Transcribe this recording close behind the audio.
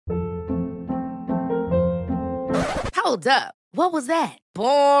Hold up. What was that?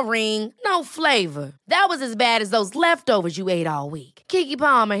 Boring. No flavor. That was as bad as those leftovers you ate all week. Keke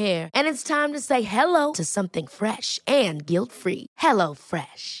Palmer here, and it's time to say hello to something fresh and guilt-free. Hello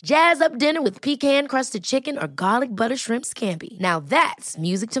Fresh. Jazz up dinner with pecan-crusted chicken or garlic butter shrimp scampi. Now that's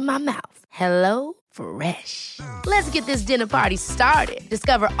music to my mouth. Hello Fresh. Let's get this dinner party started.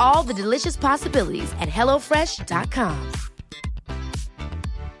 Discover all the delicious possibilities at hellofresh.com.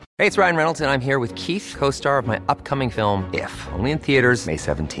 Hey, it's Ryan Reynolds, and I'm here with Keith, co-star of my upcoming film, If, only in theaters May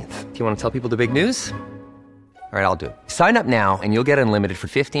 17th. Do you want to tell people the big news? All right, I'll do it. Sign up now and you'll get unlimited for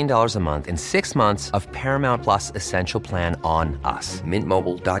 $15 a month and 6 months of Paramount Plus Essential Plan on us.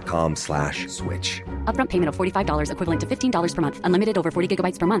 MintMobile.com/switch. Upfront payment of $45 equivalent to $15 per month. Unlimited over 40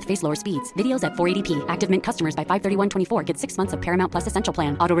 gigabytes per month. Face lower speeds. Videos at 480p. Active Mint customers by 531.24 get 6 months of Paramount Plus Essential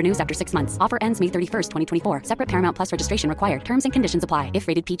Plan. Auto renews after 6 months. Offer ends May 31st, 2024. Separate Paramount Plus registration required. Terms and conditions apply if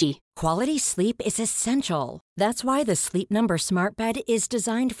rated PG. Quality sleep is essential. That's why the Sleep Number Smart Bed is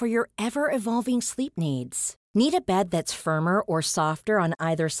designed for your ever-evolving sleep needs. Need a bed that's firmer or softer on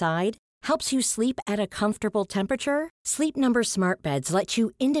either side? Helps you sleep at a comfortable temperature? Sleep Number Smart Beds let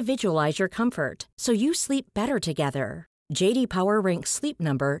you individualize your comfort, so you sleep better together. J.D. Power ranks Sleep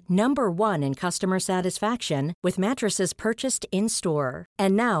Number number 1 in customer satisfaction with mattresses purchased in-store.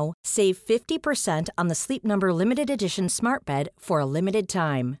 And now, save 50% on the Sleep Number Limited Edition Smart Bed for a limited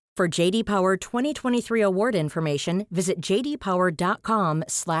time. For J.D. Power 2023 award information, visit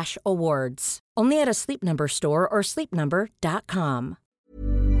jdpower.com/awards. Only at a Sleep Number store or sleepnumber.com.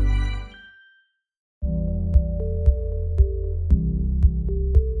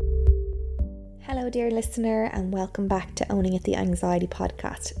 Hello, dear listener, and welcome back to Owning It, the Anxiety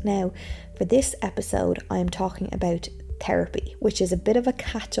Podcast. Now, for this episode, I am talking about therapy, which is a bit of a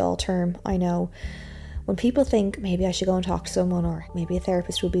catch-all term, I know. When people think maybe I should go and talk to someone or maybe a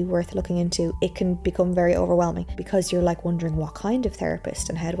therapist would be worth looking into, it can become very overwhelming because you're like wondering what kind of therapist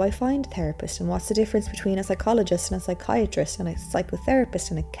and how do I find a therapist and what's the difference between a psychologist and a psychiatrist and a psychotherapist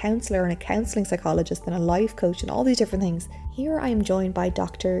and a counsellor and a counselling psychologist and a life coach and all these different things. Here I am joined by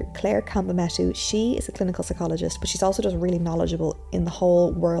Dr. Claire Campbell-Metu. She is a clinical psychologist, but she's also just really knowledgeable in the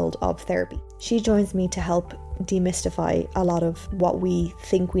whole world of therapy. She joins me to help demystify a lot of what we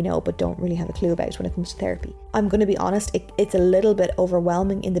think we know but don't really have a clue about when it comes to therapy. I'm going to be honest, it's a little bit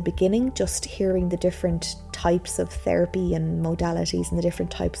overwhelming in the beginning, just hearing the different types of therapy and modalities and the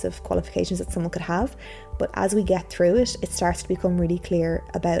different types of qualifications that someone could have. But as we get through it, it starts to become really clear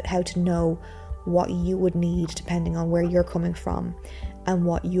about how to know what you would need depending on where you're coming from and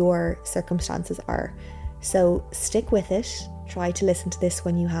what your circumstances are. So stick with it. Try to listen to this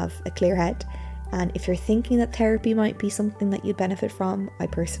when you have a clear head. And if you're thinking that therapy might be something that you'd benefit from, I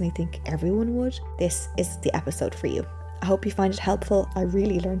personally think everyone would, this is the episode for you. I hope you find it helpful. I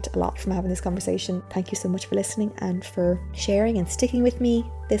really learned a lot from having this conversation. Thank you so much for listening and for sharing and sticking with me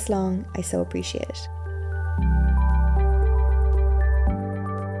this long. I so appreciate it.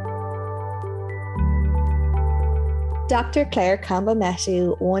 Dr. Claire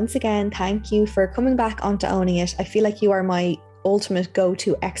Campbell-Metu, once again, thank you for coming back onto Owning It. I feel like you are my ultimate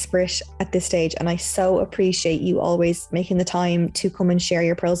go-to expert at this stage, and I so appreciate you always making the time to come and share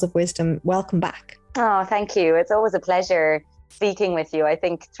your pearls of wisdom. Welcome back. Oh, thank you. It's always a pleasure speaking with you. I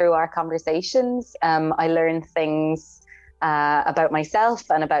think through our conversations, I learned things about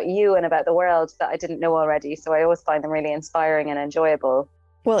myself and about you and about the world that I didn't know already. So I always find them really inspiring and enjoyable.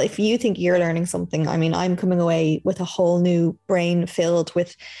 Well, if you think you're learning something, I mean, I'm coming away with a whole new brain filled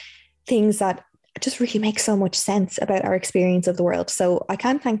with things that just really make so much sense about our experience of the world. So I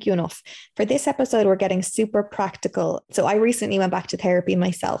can't thank you enough. For this episode, we're getting super practical. So I recently went back to therapy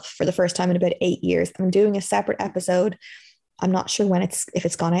myself for the first time in about 8 years. I'm doing a separate episode. I'm not sure if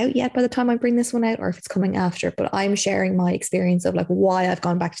it's gone out yet by the time I bring this one out or if it's coming after, but I'm sharing my experience of like why I've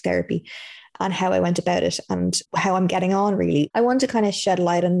gone back to therapy and how I went about it and how I'm getting on, really. I want to kind of shed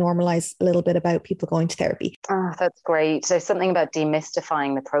light and normalize a little bit about people going to therapy. Oh, that's great. There's something about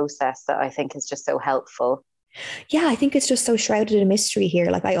demystifying the process that I think is just so helpful. Yeah, I think it's just so shrouded in mystery here.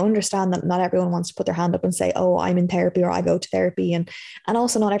 Like, I understand that not everyone wants to put their hand up and say, oh, I'm in therapy or I go to therapy. And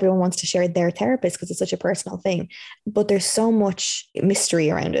also not everyone wants to share their therapist because it's such a personal thing. But there's so much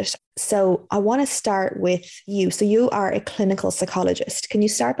mystery around it. So I want to start with you. So you are a clinical psychologist. Can you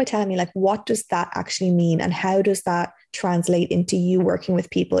start by telling me, like, what does that actually mean? And how does that translate into you working with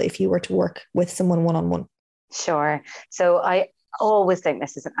people if you were to work with someone one-on-one? Sure. So I always think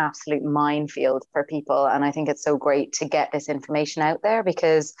this is an absolute minefield for people. And I think it's so great to get this information out there,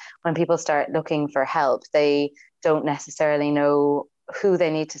 because when people start looking for help, they don't necessarily know who they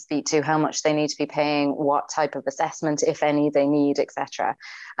need to speak to, how much they need to be paying, what type of assessment, if any, they need, etc.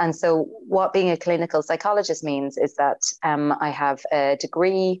 And so what being a clinical psychologist means is that I have a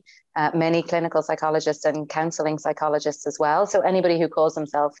degree, many clinical psychologists and counselling psychologists as well. So anybody who calls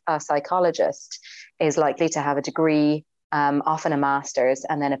themselves a psychologist is likely to have a degree, often a master's,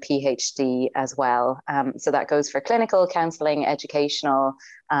 and then a PhD as well. So that goes for clinical, counselling, educational,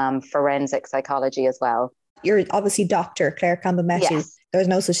 forensic psychology as well. You're obviously Dr. Claire Campbell-Metu. Yes. There's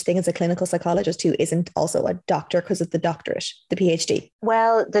no such thing as a clinical psychologist who isn't also a doctor because of the doctorate, the PhD.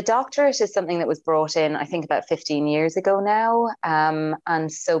 Well, the doctorate is something that was brought in, I think, about 15 years ago now. And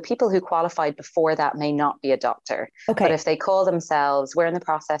so people who qualified before that may not be a doctor. Okay. But if they call themselves, we're in the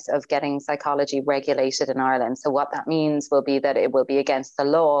process of getting psychology regulated in Ireland. So what that means will be that it will be against the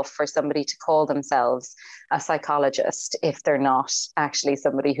law for somebody to call themselves a psychologist if they're not actually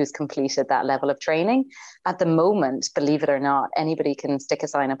somebody who's completed that level of training. At the moment, believe it or not, anybody can stick a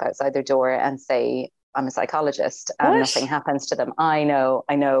sign up outside their door and say, I'm a psychologist, and nothing happens to them. I know,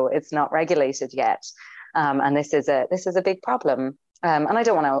 it's not regulated yet. And this is a big problem. And I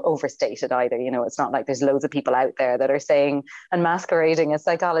don't want to overstate it either. It's not like there's loads of people out there that are saying and masquerading as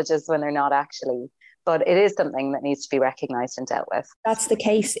psychologists when they're not actually. But it is something that needs to be recognised and dealt with. That's the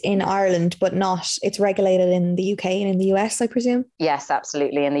case in Ireland, but it's regulated in the UK and in the US, I presume? Yes,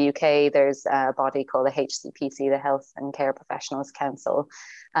 absolutely. In the UK, there's a body called the HCPC, the Health and Care Professionals Council.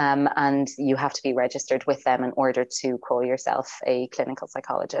 And you have to be registered with them in order to call yourself a clinical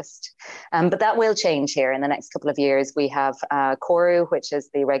psychologist. But that will change here in the next couple of years. We have CORU, which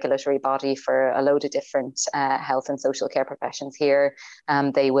is the regulatory body for a load of different health and social care professions here.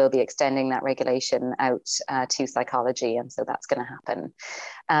 They will be extending that regulation out to psychology, and so that's going to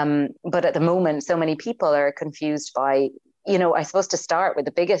happen. But at the moment, so many people are confused by, I suppose to start with,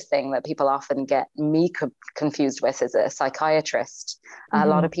 the biggest thing that people often get me confused with is a psychiatrist. Mm-hmm.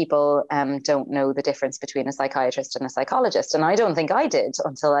 A lot of people don't know the difference between a psychiatrist and a psychologist. And I don't think I did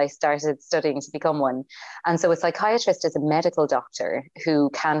until I started studying to become one. And so a psychiatrist is a medical doctor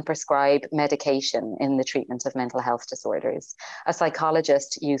who can prescribe medication in the treatment of mental health disorders. A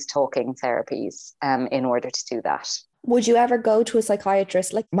psychologist uses talking therapies in order to do that. Would you ever go to a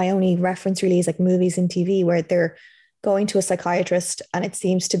psychiatrist? Like, my only reference really is like movies and TV where they're going to a psychiatrist and it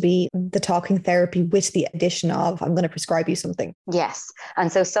seems to be the talking therapy with the addition of, I'm going to prescribe you something. Yes.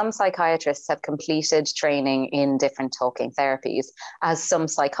 And so some psychiatrists have completed training in different talking therapies, as some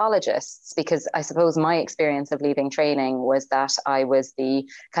psychologists, because I suppose my experience of leaving training was that I was the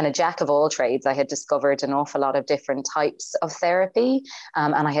kind of jack of all trades. I had discovered an awful lot of different types of therapy,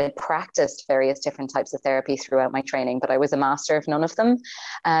 and I had practiced various different types of therapy throughout my training, but I was a master of none of them.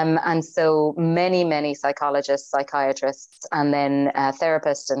 And so many psychologists, psychiatrists, and then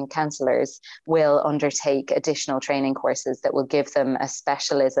therapists and counsellors will undertake additional training courses that will give them a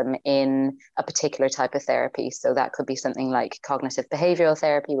specialism in a particular type of therapy. So that could be something like cognitive behavioural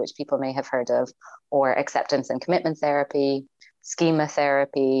therapy, which people may have heard of, or acceptance and commitment therapy, schema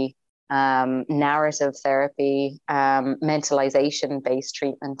therapy, narrative therapy, mentalization-based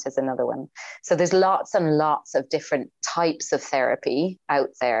treatment is another one. So there's lots and lots of different types of therapy out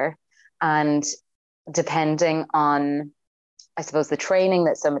there. And depending on, I suppose, the training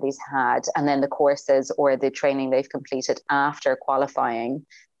that somebody's had and then the courses or the training they've completed after qualifying,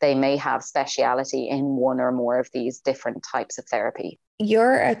 they may have speciality in one or more of these different types of therapy.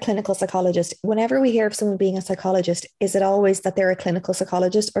 You're a clinical psychologist. Whenever we hear of someone being a psychologist, is it always that they're a clinical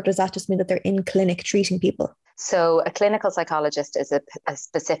psychologist, or does that just mean that they're in clinic treating people? So a clinical psychologist is a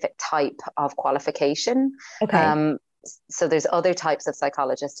specific type of qualification. Okay. So there's other types of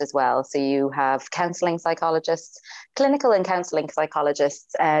psychologists as well. So you have counselling psychologists. Clinical and counselling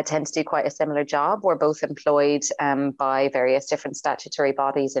psychologists tend to do quite a similar job. We're both employed by various different statutory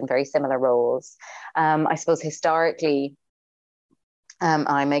bodies in very similar roles. I suppose historically,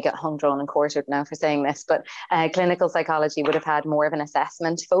 I may get hung, drawn and quartered now for saying this, but clinical psychology would have had more of an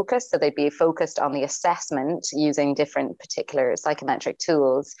assessment focus. So they'd be focused on the assessment using different particular psychometric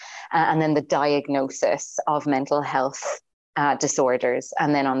tools, and then the diagnosis of mental health disorders,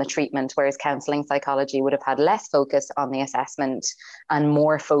 and then on the treatment, whereas counselling psychology would have had less focus on the assessment and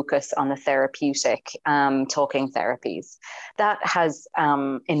more focus on the therapeutic talking therapies. That has,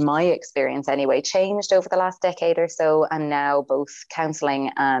 in my experience anyway, changed over the last decade or so, and now both counselling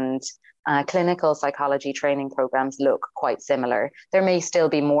and clinical psychology training programs look quite similar. There may still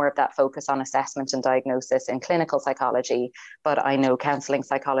be more of that focus on assessment and diagnosis in clinical psychology, but I know counselling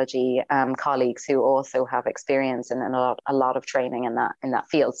psychology colleagues who also have experience and a lot of training in that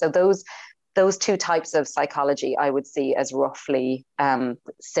field. So those those two types of psychology I would see as roughly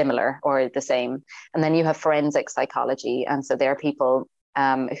similar or the same. And then you have forensic psychology. And so there are people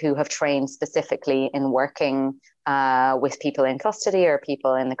who have trained specifically in working with people in custody or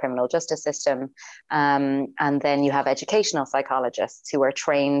people in the criminal justice system. And then you have educational psychologists who are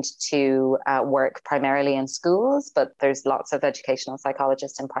trained to work primarily in schools, but there's lots of educational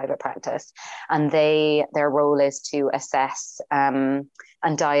psychologists in private practice. And their role is to assess and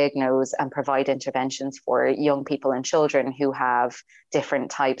diagnose and provide interventions for young people and children who have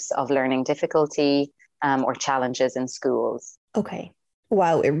different types of learning difficulty or challenges in schools. Okay.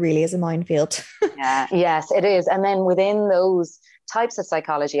 Wow, it really is a minefield. Yeah, yes, it is. And then within those types of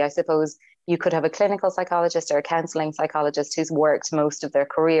psychology, I suppose you could have a clinical psychologist or a counselling psychologist who's worked most of their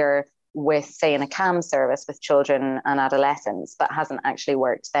career with, say, in a CAM service with children and adolescents, but hasn't actually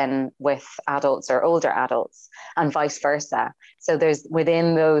worked then with adults or older adults, and vice versa. So there's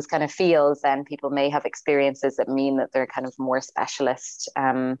within those kind of fields, then people may have experiences that mean that they're kind of more specialist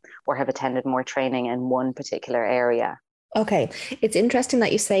or have attended more training in one particular area. Okay. It's interesting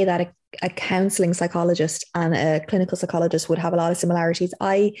that you say that a counselling psychologist and a clinical psychologist would have a lot of similarities.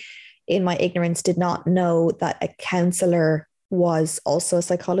 I, in my ignorance, did not know that a counsellor was also a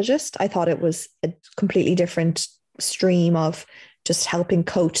psychologist. I thought it was a completely different stream of just helping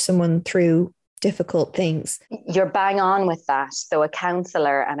coach someone through difficult things. You're bang on with that. So a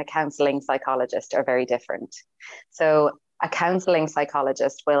counsellor and a counselling psychologist are very different. So a counselling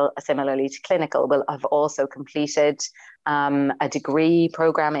psychologist will, similarly to clinical, will have also completed a degree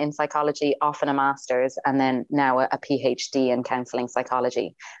program in psychology, often a master's, and then now a PhD in counselling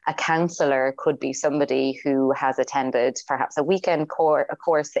psychology. A counsellor could be somebody who has attended perhaps a weekend a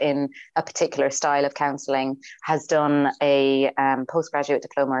course in a particular style of counselling, has done a postgraduate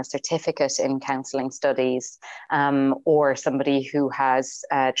diploma or certificate in counselling studies, or somebody who has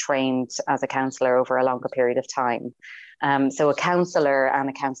trained as a counsellor over a longer period of time. So a counsellor and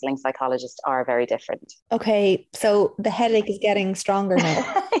a counselling psychologist are very different. Okay, so the headache is getting stronger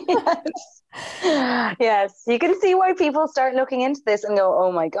now. Yes. Yes, you can see why people start looking into this and go,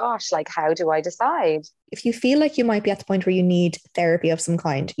 oh my gosh, like, how do I decide? If you feel like you might be at the point where you need therapy of some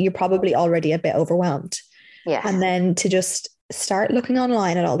kind, you're probably already a bit overwhelmed. Yes. And then to just start looking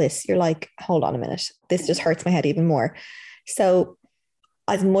online at all this, you're like, hold on a minute, this just hurts my head even more. So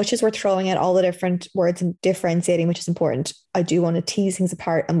as much as we're throwing out all the different words and differentiating, which is important, I do want to tease things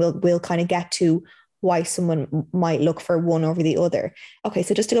apart, and we'll kind of get to why someone might look for one over the other. Okay,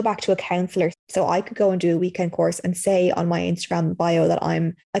 so just to go back to a counsellor. So I could go and do a weekend course and say on my Instagram bio that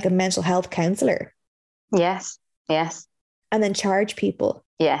I'm like a mental health counsellor. Yes, yes. And then charge people.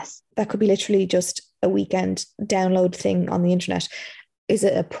 Yes. That could be literally just a weekend download thing on the internet. Is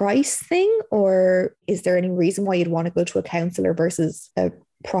it a price thing, or is there any reason why you'd want to go to a counsellor versus a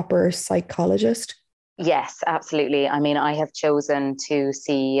proper psychologist? Yes, absolutely. I mean, I have chosen to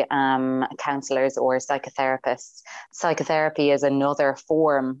see counsellors or psychotherapists. Psychotherapy is another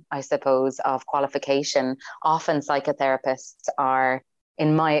form, I suppose, of qualification. Often psychotherapists are,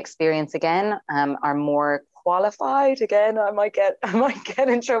 in my experience again, are more qualified, again, I might get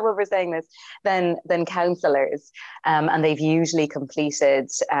in trouble for saying this, than counsellors, and they've usually completed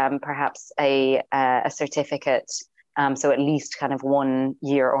perhaps a certificate, so at least kind of 1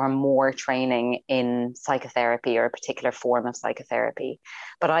 year or more training in psychotherapy or a particular form of psychotherapy.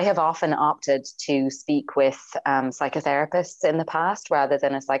 But I have often opted to speak with psychotherapists in the past rather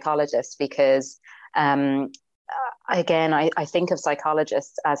than a psychologist, because again, I think of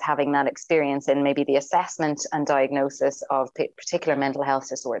psychologists as having that experience in maybe the assessment and diagnosis of particular mental health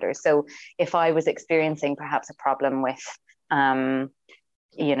disorders. So if I was experiencing perhaps a problem with,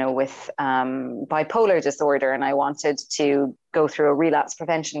 bipolar disorder, and I wanted to go through a relapse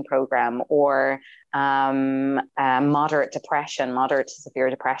prevention program, or moderate to severe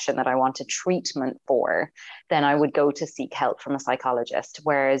depression that I wanted treatment for, then I would go to seek help from a psychologist.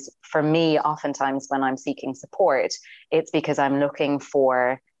 Whereas for me, oftentimes when I'm seeking support, it's because I'm looking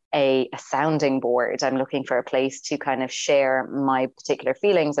for a sounding board. I'm looking for a place to kind of share my particular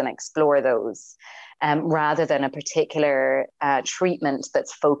feelings and explore those, rather than a particular treatment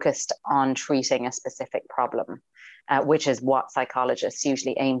that's focused on treating a specific problem. Which is what psychologists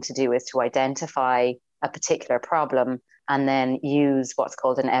usually aim to do, is to identify a particular problem and then use what's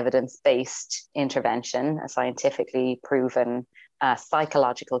called an evidence-based intervention, a scientifically proven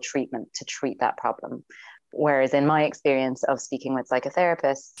psychological treatment to treat that problem. Whereas in my experience of speaking with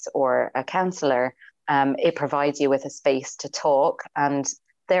psychotherapists or a counsellor, it provides you with a space to talk, and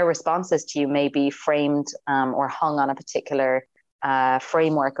their responses to you may be framed or hung on a particular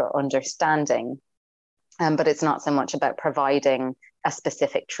framework or understanding. But it's not so much about providing a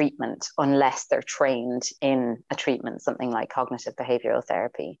specific treatment unless they're trained in a treatment, something like cognitive behavioral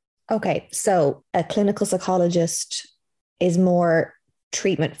therapy. Okay, so a clinical psychologist is more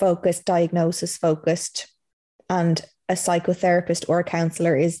treatment focused, diagnosis focused, and a psychotherapist or a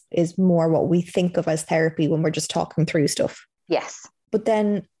counselor is more what we think of as therapy when we're just talking through stuff. Yes. But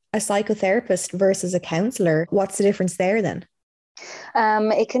then a psychotherapist versus a counselor, what's the difference there then?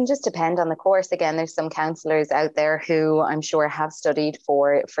 It can just depend on the course. Again, there's some counselors out there who I'm sure have studied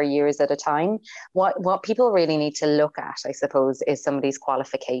for years at a time. What people really need to look at, I suppose, is somebody's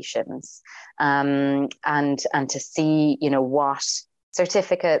qualifications, and to see, what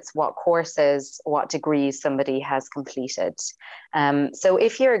certificates, what courses, what degrees somebody has completed. So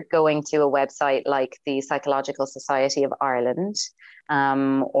if you're going to a website like the Psychological Society of Ireland,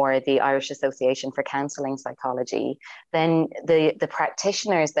 or the Irish Association for Counselling Psychology, then the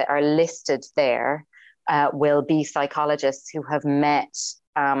practitioners that are listed there will be psychologists who have met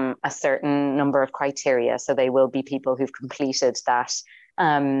a certain number of criteria. So they will be people who've completed that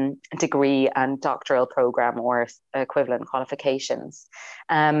degree and doctoral program or equivalent qualifications.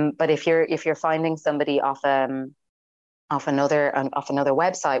 But if you're finding somebody off another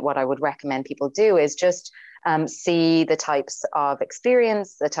website, what I would recommend people do is just see the types of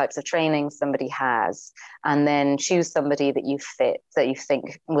experience, the types of training somebody has, and then choose somebody that you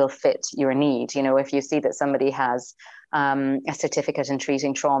think will fit your need. If you see that somebody has a certificate in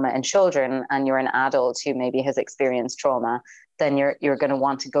treating trauma in children and you're an adult who maybe has experienced trauma, then you're going to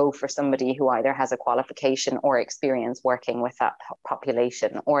want to go for somebody who either has a qualification or experience working with that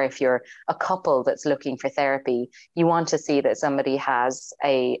population. Or if you're a couple that's looking for therapy, you want to see that somebody has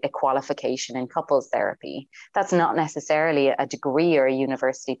a qualification in couples therapy. That's not necessarily a degree or a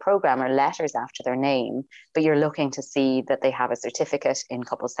university program or letters after their name, but you're looking to see that they have a certificate in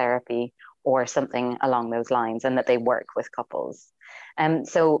couples therapy or something along those lines, and that they work with couples.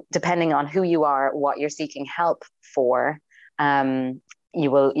 So depending on who you are, what you're seeking help for, you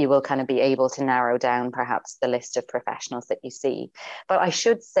will kind of be able to narrow down perhaps the list of professionals that you see. But I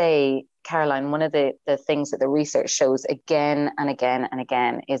should say, Caroline, one of the things that the research shows again and again and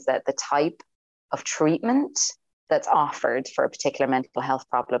again is that the type of treatment that's offered for a particular mental health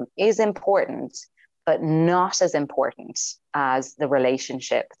problem is important, but not as important as the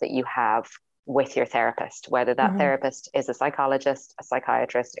relationship that you have with your therapist, whether that therapist is a psychologist, a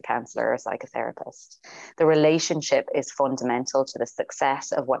psychiatrist, a counselor, or a psychotherapist. The relationship is fundamental to the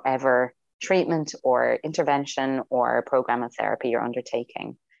success of whatever treatment or intervention or program of therapy you're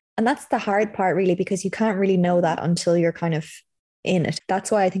undertaking. And that's the hard part, really, because you can't really know that until you're kind of in it.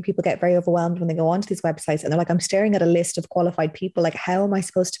 That's why I think people get very overwhelmed when they go onto these websites and they're like, I'm staring at a list of qualified people. Like, how am I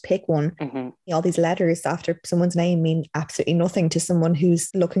supposed to pick one? All these letters after someone's name mean absolutely nothing to someone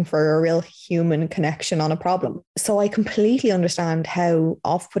who's looking for a real human connection on a problem. So I completely understand how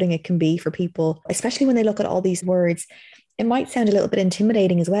off-putting it can be for people, especially when they look at all these words. It might sound a little bit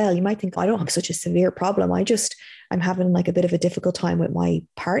intimidating as well. You might think, I don't have such a severe problem. I'm having like a bit of a difficult time with my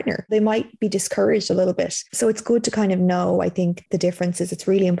partner. They might be discouraged a little bit. So it's good to kind of know, I think, the differences. It's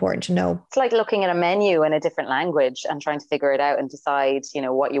really important to know. It's like looking at a menu in a different language and trying to figure it out and decide,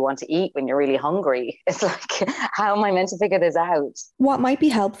 what you want to eat when you're really hungry. It's like, how am I meant to figure this out? What might be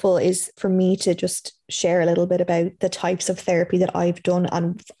helpful is for me to just share a little bit about the types of therapy that I've done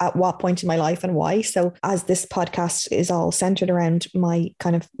and at what point in my life and why. So as this podcast is all centered around my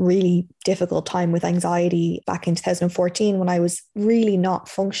kind of really difficult time with anxiety back in 2014, when I was really not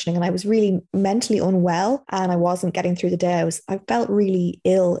functioning and I was really mentally unwell and I wasn't getting through the day, I felt really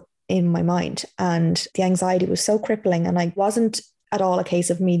ill in my mind, and the anxiety was so crippling, and I wasn't at all a case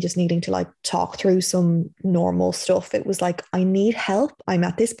of me just needing to like talk through some normal stuff. It was like, I need help. I'm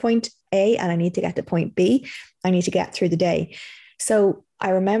at this point A and I need to get to point B. I need to get through the day. So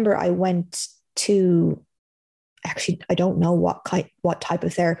I remember I went to, actually, I don't know what type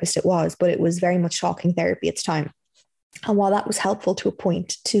of therapist it was, but it was very much talking therapy at the time. And while that was helpful to a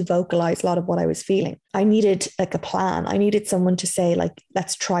point to vocalize a lot of what I was feeling, I needed like a plan. I needed someone to say like,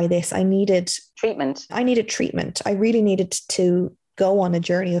 let's try this. I needed treatment. I really needed to go on a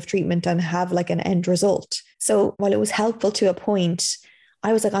journey of treatment and have like an end result. So while it was helpful to a point,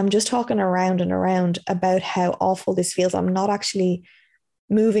 I was like, I'm just talking around and around about how awful this feels. I'm not actually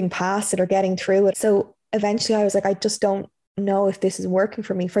moving past it or getting through it. So eventually I was like, I just don't know if this is working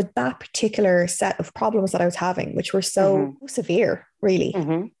for me for that particular set of problems that I was having, which were so severe, really.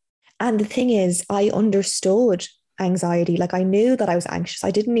 And the thing is, I understood anxiety. Like, I knew that I was anxious.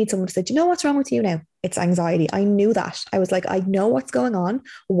 I didn't need someone to say, do you know what's wrong with you now? It's anxiety. I knew that. I was like, I know what's going on.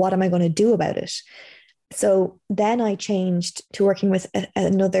 What am I going to do about it? So then I changed to working with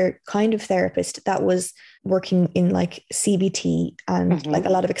another kind of therapist that was working in like CBT and like a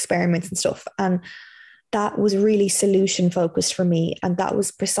lot of experiments and stuff. And that was really solution focused for me. And that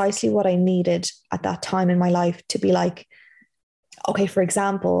was precisely what I needed at that time in my life, to be like, okay, for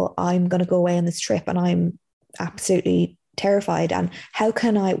example, I'm going to go away on this trip and I'm absolutely terrified. And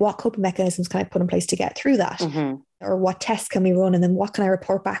what coping mechanisms can I put in place to get through that? Or what tests can we run? And then what can I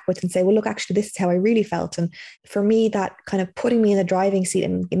report back with and say, well, look, actually, this is how I really felt. And for me, that kind of putting me in the driving seat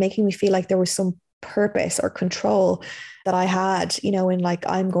and making me feel like there was some purpose or control that I had, you know, in like,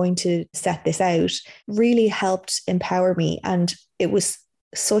 I'm going to set this out, really helped empower me. And it was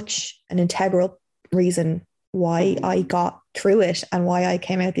such an integral reason why I got through it and why I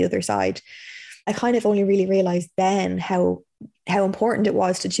came out the other side. I kind of only really realized then how important it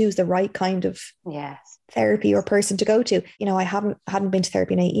was to choose the right kind of therapy or person to go to. You know, I hadn't been to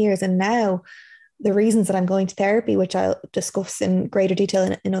therapy in 8 years, and now the reasons that I'm going to therapy, which I'll discuss in greater detail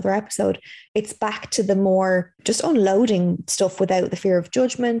in another episode, it's back to the more just unloading stuff without the fear of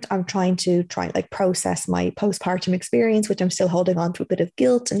judgment. I'm trying to process my postpartum experience, which I'm still holding on to a bit of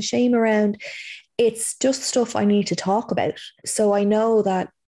guilt and shame around. It's just stuff I need to talk about. So I know that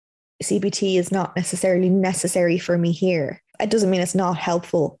CBT is not necessarily necessary for me here. It doesn't mean it's not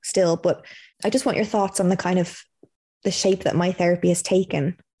helpful still, but I just want your thoughts on the kind of the shape that my therapy has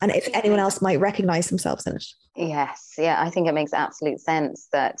taken, and if anyone else might recognize themselves in it. Yes. Yeah. I think it makes absolute sense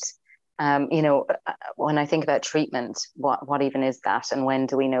that, you know, when I think about treatment, what even is that? And when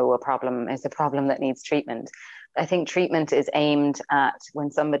do we know a problem is a problem that needs treatment? I think treatment is aimed at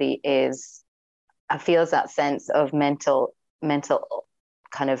when somebody feels that sense of mental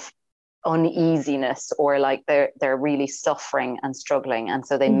kind of uneasiness, or like they're really suffering and struggling. And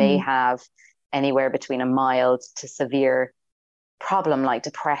so they may have anywhere between a mild to severe problem like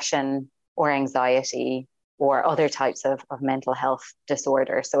depression or anxiety or other types of mental health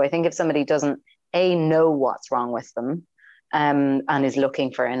disorder. So I think if somebody doesn't know what's wrong with them and is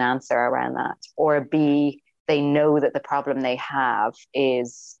looking for an answer around that, or B, they know that the problem they have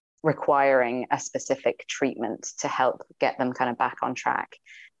is requiring a specific treatment to help get them kind of back on track,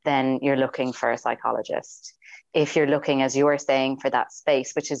 then you're looking for a psychologist. If you're looking, as you were saying, for that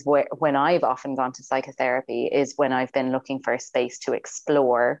space, which is when I've often gone to psychotherapy, is when I've been looking for a space to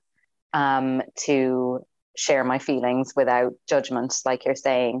explore, to share my feelings without judgment, like you're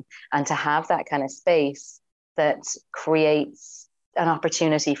saying, and to have that kind of space that creates an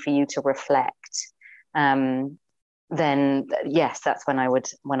opportunity for you to reflect. Then yes, that's when I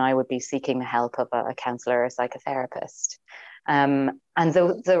would be seeking the help of a counselor or a psychotherapist. And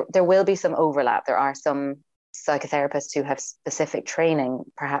there will be some overlap. There are some psychotherapists who have specific training,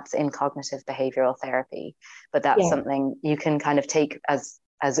 perhaps in cognitive behavioral therapy, but that's something you can kind of take as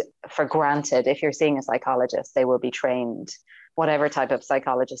for granted. If you're seeing a psychologist, they will be trained. Whatever type of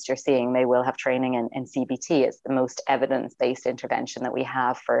psychologist you're seeing, they will have training in CBT. It's the most evidence-based intervention that we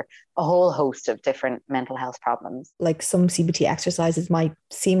have for a whole host of different mental health problems. Like some CBT exercises might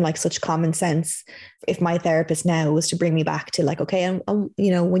seem like such common sense. If my therapist now was to bring me back to like, okay,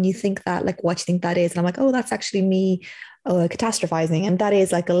 you know, when you think that, like, what do you think that is? And I'm like, oh, that's actually me catastrophizing. And that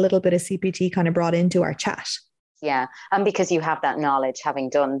is like a little bit of CBT kind of brought into our chat. Yeah. And because you have that knowledge, having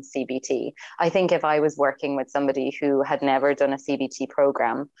done CBT, I think if I was working with somebody who had never done a CBT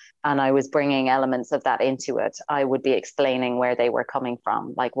program and I was bringing elements of that into it, I would be explaining where they were coming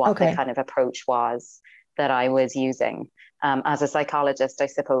from, like what the kind of approach was that I was using. As a psychologist, I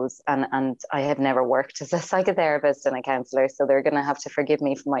suppose, and I have never worked as a psychotherapist and a counselor, so they're going to have to forgive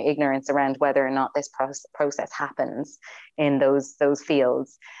me for my ignorance around whether or not this process happens in those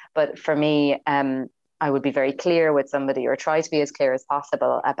fields. But for me, I would be very clear with somebody, or try to be as clear as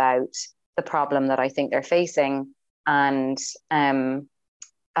possible about the problem that I think they're facing, and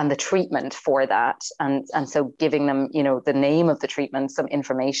the treatment for that. And so giving them, you know, the name of the treatment, some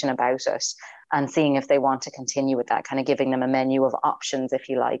information about it, and seeing if they want to continue with that, kind of giving them a menu of options, if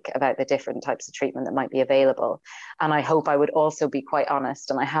you like, about the different types of treatment that might be available. And I hope I would also be quite honest,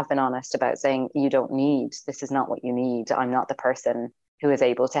 and I have been honest about saying, this is not what you need. I'm not the person who is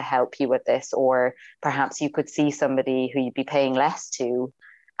able to help you with this, or perhaps you could see somebody who you'd be paying less to,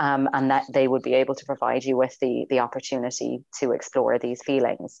 and that they would be able to provide you with the opportunity to explore these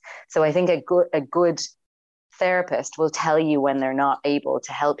feelings. So I think a good therapist will tell you when they're not able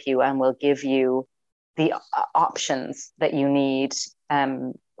to help you, and will give you the options that you need,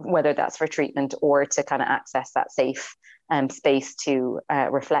 whether that's for treatment or to kind of access that safe space to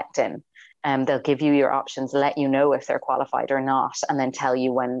reflect in. They'll give you your options, let you know if they're qualified or not, and then tell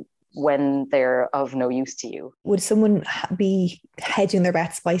you when they're of no use to you. Would someone be hedging their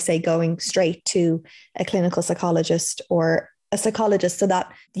bets by, say, going straight to a clinical psychologist or a psychologist so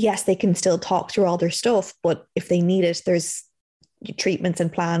that, yes, they can still talk through all their stuff, but if they need it, there's treatments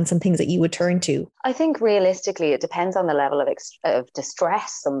and plans and things that you would turn to? I think realistically, it depends on the level of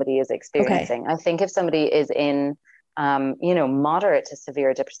distress somebody is experiencing. Okay. I think if somebody is in, moderate to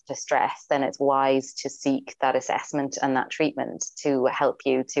severe distress, then it's wise to seek that assessment and that treatment to help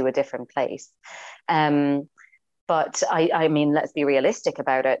you to a different place. But I mean, let's be realistic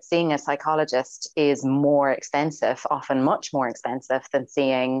about it. Seeing a psychologist is more expensive, often much more expensive than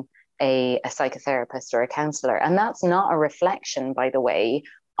seeing a psychotherapist or a counselor. And that's not a reflection, by the way,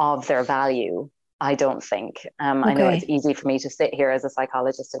 of their value, I don't think. Okay. I know it's easy for me to sit here as a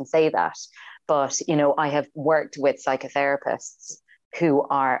psychologist and say that, but, I have worked with psychotherapists who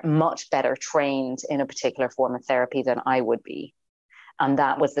are much better trained in a particular form of therapy than I would be. And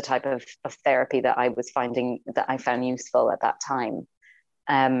that was the type of therapy that I was finding that I found useful at that time.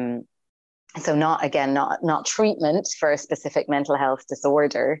 So not treatment for a specific mental health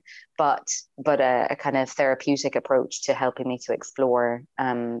disorder, but a kind of therapeutic approach to helping me to explore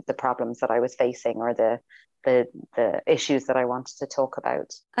the problems that I was facing or the issues that I wanted to talk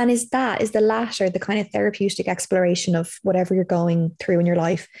about. And is the latter, the kind of therapeutic exploration of whatever you're going through in your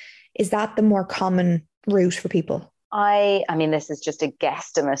life, is that the more common route for people? I mean, this is just a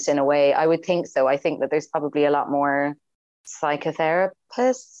guesstimate in a way. I would think so. I think that there's probably a lot more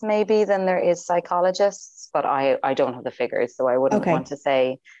psychotherapists maybe than there is psychologists, but I don't have the figures, so I wouldn't want to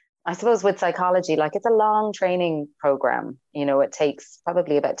say. I suppose with psychology, like, it's a long training program. It takes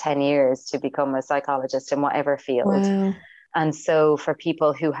probably about 10 years to become a psychologist in whatever field. Wow. And so for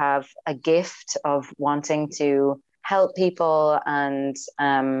people who have a gift of wanting to help people and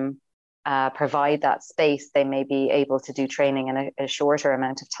provide that space, they may be able to do training in a shorter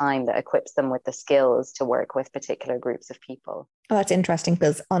amount of time that equips them with the skills to work with particular groups of people. Oh, that's interesting,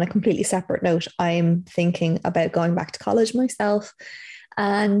 because on a completely separate note, I'm thinking about going back to college myself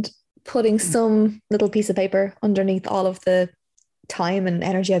and putting some little piece of paper underneath all of the time and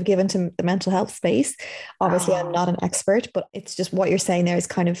energy I've given to the mental health space. Obviously, I'm not an expert, but it's just what you're saying there is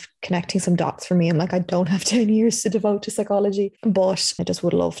kind of connecting some dots for me. I'm like, I don't have 10 years to devote to psychology, but I just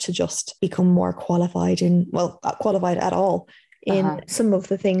would love to just become more qualified not qualified at all in some of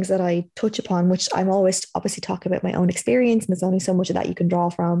the things that I touch upon, which I'm always obviously talking about my own experience, and there's only so much of that you can draw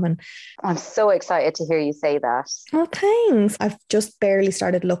from. And I'm so excited to hear you say that. Oh, thanks. I've just barely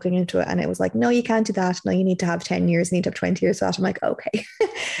started looking into it, and it was like, no, you can't do that. No, you need to have 10 years, you need to have 20 years for that. I'm like, okay.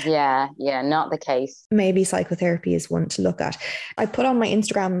 Yeah, not the case. Maybe psychotherapy is one to look at. I put on my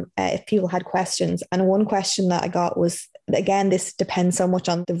Instagram if people had questions, and one question that I got was, again, this depends so much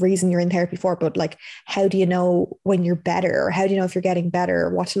on the reason you're in therapy for, but like, how do you know when you're better, or how do you know if you're getting better,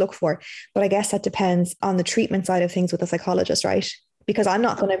 or what to look for? But I guess that depends on the treatment side of things with a psychologist, right? Because I'm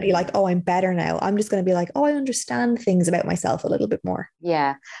not going to be like, oh, I'm better now. I'm just going to be like, oh, I understand things about myself a little bit more.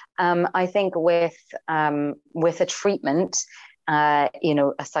 Yeah. I think with a treatment, a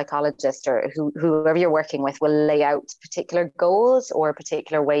psychologist or whoever you're working with will lay out particular goals or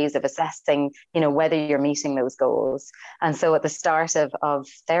particular ways of assessing, whether you're meeting those goals. And so at the start of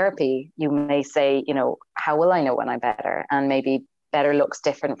therapy, you may say, how will I know when I'm better? And maybe better looks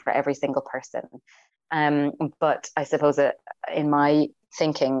different for every single person. But I suppose in my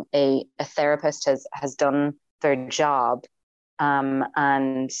thinking, a therapist has done their job.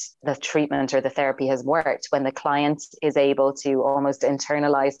 And the treatment or the therapy has worked when the client is able to almost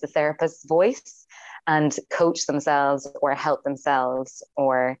internalize the therapist's voice and coach themselves or help themselves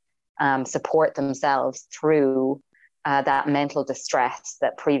or support themselves through that mental distress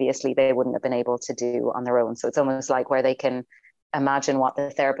that previously they wouldn't have been able to do on their own. So it's almost like where they can imagine what the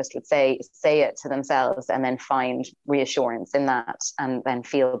therapist would say it to themselves, and then find reassurance in that and then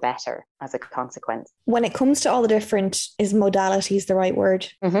feel better as a consequence. When it comes to all the different, is modalities the right word?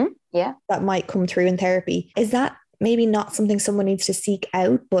 Mm-hmm. Yeah. That might come through in therapy. Is that maybe not something someone needs to seek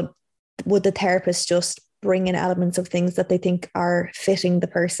out, but would the therapist just bring in elements of things that they think are fitting the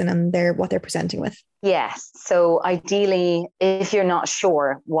person and what they're presenting with? Yes. So ideally, if you're not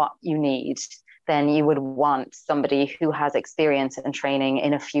sure what you need, then you would want somebody who has experience and training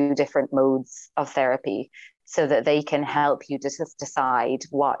in a few different modes of therapy so that they can help you decide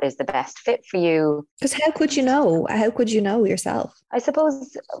what is the best fit for you. Because how could you know? How could you know yourself? I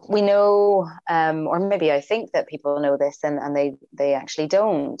suppose we know, or maybe I think that people know this and they actually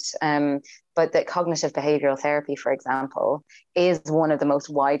don't. But that cognitive behavioral therapy, for example, is one of the most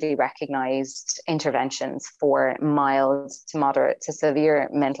widely recognized interventions for mild to moderate to severe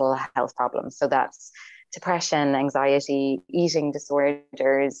mental health problems. So that's depression, anxiety, eating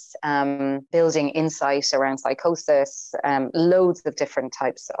disorders, building insight around psychosis, loads of different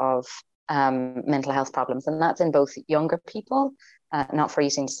types of mental health problems. And that's in both younger people, not for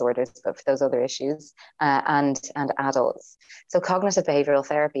eating disorders, but for those other issues, and adults. So cognitive behavioral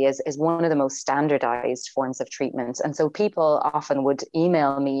therapy is one of the most standardized forms of treatment. And so people often would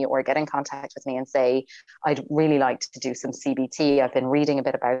email me or get in contact with me and say, I'd really like to do some CBT. I've been reading a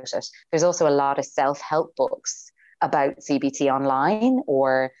bit about it. There's also a lot of self-help books about CBT online,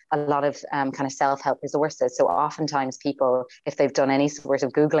 or a lot of kind of self-help resources. So oftentimes people, if they've done any sort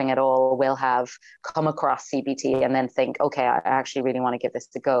of Googling at all, will have come across CBT and then think, okay, I actually really want to give this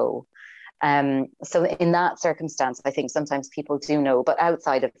a go. So in that circumstance, I think sometimes people do know, but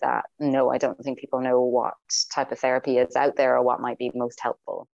outside of that, no, I don't think people know what type of therapy is out there or what might be most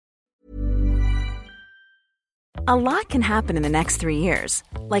helpful. A lot can happen in the next 3 years.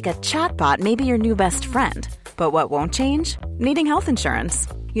 Like a chatbot may be your new best friend. But what won't change? Needing health insurance.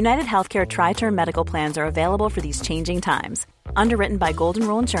 United Healthcare Tri-Term Medical Plans are available for these changing times. Underwritten by Golden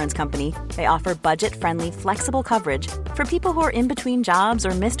Rule Insurance Company, they offer budget-friendly, flexible coverage for people who are in between jobs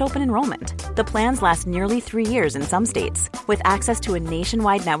or missed open enrollment. The plans last nearly 3 years in some states, with access to a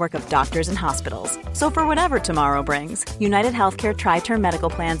nationwide network of doctors and hospitals. So for whatever tomorrow brings, United Healthcare Tri-Term Medical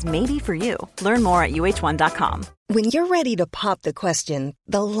Plans may be for you. Learn more at uh1.com. When you're ready to pop the question,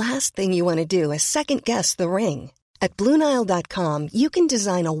 the last thing you want to do is second-guess the ring. At BlueNile.com, you can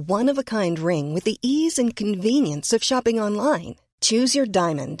design a one-of-a-kind ring with the ease and convenience of shopping online. Choose your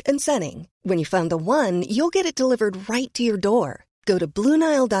diamond and setting. When you find the one, you'll get it delivered right to your door. Go to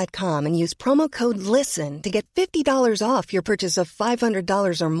BlueNile.com and use promo code LISTEN to get $50 off your purchase of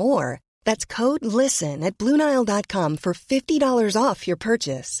 $500 or more. That's code LISTEN at BlueNile.com for $50 off your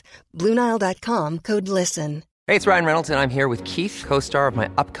purchase. BlueNile.com, code LISTEN. Hey, it's Ryan Reynolds, and I'm here with Keith, co-star of my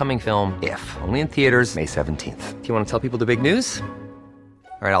upcoming film, If, only in theaters May 17th. Do you want to tell people the big news?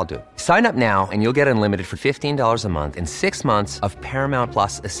 All right, I'll do it. Sign up now and you'll get unlimited for $15 a month and 6 months of Paramount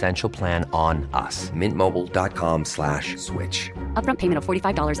Plus Essential Plan on us. MintMobile.com/switch. Upfront payment of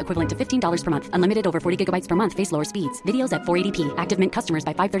 $45 equivalent to $15 per month. Unlimited over 40 gigabytes per month. Face lower speeds. Videos at 480p. Active Mint customers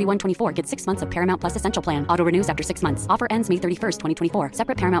by 531.24 get 6 months of Paramount Plus Essential Plan. Auto renews after 6 months. Offer ends May 31st, 2024.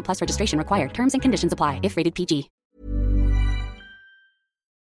 Separate Paramount Plus registration required. Terms and conditions apply if rated PG.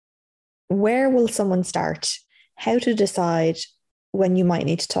 Where will someone start? How to decide when you might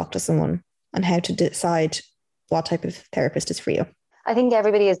need to talk to someone, and how to decide what type of therapist is for you? I think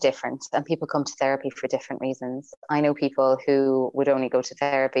everybody is different and people come to therapy for different reasons. I know people who would only go to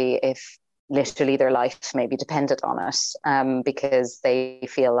therapy if literally their life maybe depended on it, because they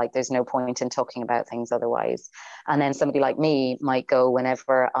feel like there's no point in talking about things otherwise. And then somebody like me might go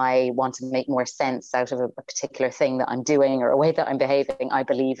whenever I want to make more sense out of a particular thing that I'm doing or a way that I'm behaving. I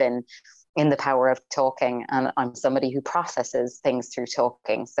believe in the power of talking, and I'm somebody who processes things through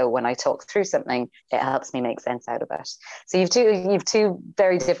talking. So when I talk through something, it helps me make sense out of it. So you've two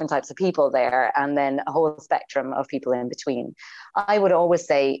very different types of people there, and then a whole spectrum of people in between. I would always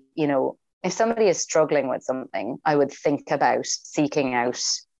say, if somebody is struggling with something, I would think about seeking out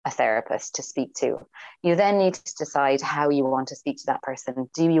a therapist to speak to. You then need to decide how you want to speak to that person.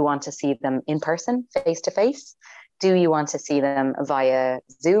 Do you want to see them in person, face to face? Do you want to see them via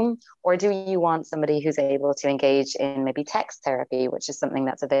Zoom, or do you want somebody who's able to engage in maybe text therapy, which is something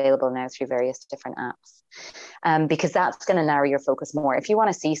that's available now through various different apps? Because that's going to narrow your focus more. If you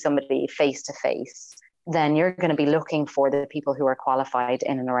want to see somebody face to face, then you're going to be looking for the people who are qualified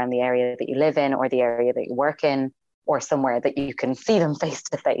in and around the area that you live in, or the area that you work in, or somewhere that you can see them face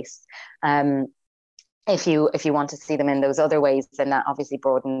to face. If you want to see them in those other ways, then that obviously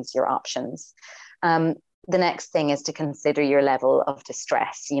broadens your options. The next thing is to consider your level of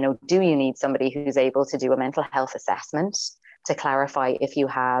distress. Do you need somebody who's able to do a mental health assessment to clarify if you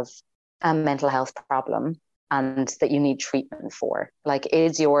have a mental health problem and that you need treatment for? Like,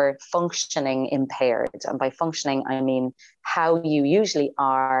 is your functioning impaired? And by functioning, I mean how you usually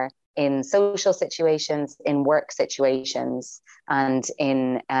are in social situations, in work situations, and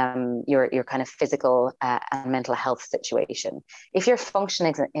in your kind of physical and mental health situation. If your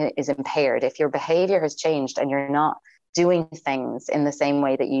functioning is impaired, if your behavior has changed and you're not doing things in the same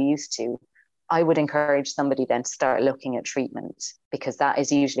way that you used to, I would encourage somebody then to start looking at treatment, because that is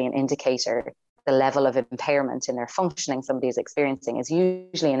usually an indicator. The level of impairment in their functioning somebody is experiencing is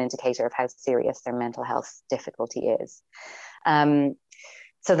usually an indicator of how serious their mental health difficulty is.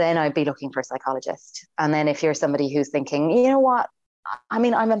 So then I'd be looking for a psychologist. And then if you're somebody who's thinking, you know what, I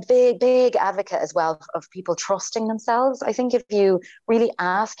mean, I'm a big advocate as well of people trusting themselves. I think if you really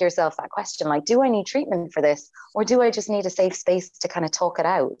ask yourself that question, like, do I need treatment for this? Or do I just need a safe space to kind of talk it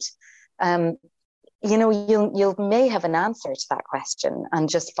out? you may have an answer to that question and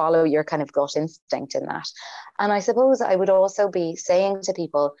just follow your kind of gut instinct in that. And I suppose I would also be saying to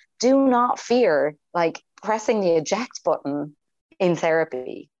people, do not fear like pressing the eject button in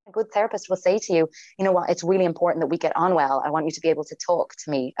therapy. A good therapist will say to you, you know what, it's really important that we get on well. I want you to be able to talk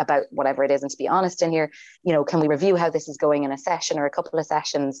to me about whatever it is and to be honest in here. Can we review how this is going in a session or a couple of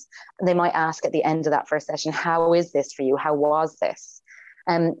sessions? And they might ask at the end of that first session, how is this for you? How was this?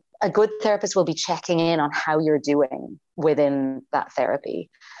 A good therapist will be checking in on how you're doing within that therapy,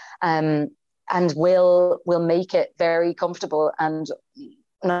 and will make it very comfortable and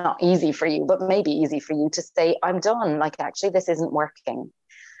not easy for you, but maybe easy for you to say, I'm done. Like, actually, this isn't working.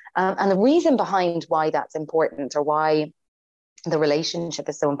 And the reason behind why that's important, or why the relationship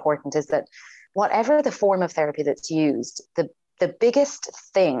is so important, is that whatever the form of therapy that's used, the biggest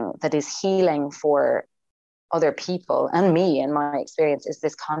thing that is healing for other people and me in my experience is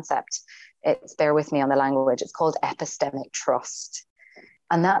this concept. Bear with me on the language. It's called epistemic trust.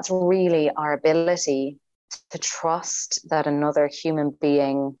 And that's really our ability to trust that another human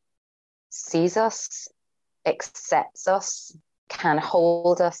being sees us, accepts us, can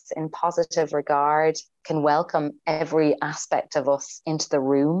hold us in positive regard, can welcome every aspect of us into the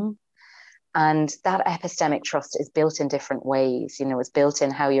room. And that epistemic trust is built in different ways. It's built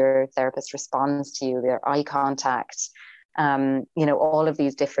in how your therapist responds to you, their eye contact, all of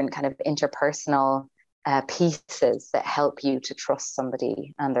these different kind of interpersonal pieces that help you to trust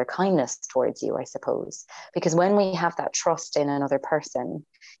somebody and their kindness towards you, I suppose. Because when we have that trust in another person,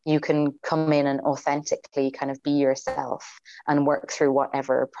 you can come in and authentically kind of be yourself and work through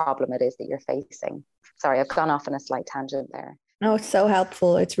whatever problem it is that you're facing. Sorry, I've gone off on a slight tangent there. No, it's so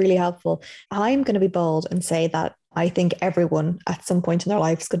helpful. It's really helpful. I'm going to be bold and say that I think everyone at some point in their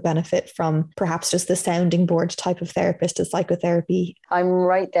lives could benefit from perhaps just the sounding board type of therapist, a psychotherapy. I'm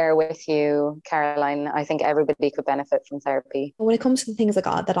right there with you, Caroline. I think everybody could benefit from therapy. When it comes to the things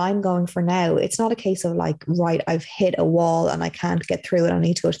that I'm going for now, it's not a case of like, right, I've hit a wall and I can't get through it. I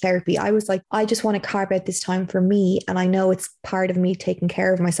need to go to therapy. I was like, I just want to carve out this time for me. And I know it's part of me taking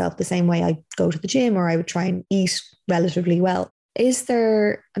care of myself the same way I go to the gym or I would try and eat relatively well. Is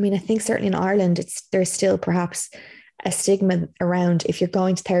there, I think certainly in Ireland, there's still perhaps a stigma around if you're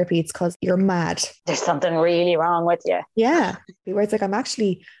going to therapy, it's because you're mad. There's something really wrong with you. Yeah. Where it's like, I'm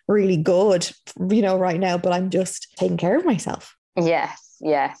actually really good, right now, but I'm just taking care of myself. Yes.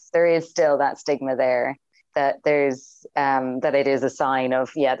 There is still that stigma there, that there's, that it is a sign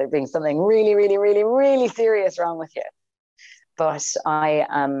of, there being something really, really, really, really serious wrong with you. But I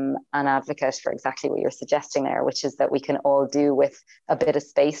am an advocate for exactly what you're suggesting there, which is that we can all do with a bit of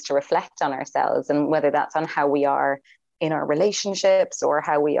space to reflect on ourselves, and whether that's on how we are in our relationships or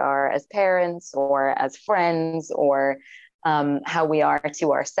how we are as parents or as friends or how we are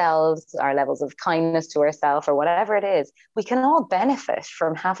to ourselves, our levels of kindness to ourselves or whatever it is. We can all benefit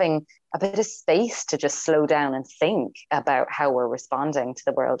from having a bit of space to just slow down and think about how we're responding to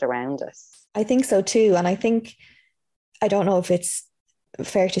the world around us. I think so too. And I don't know if it's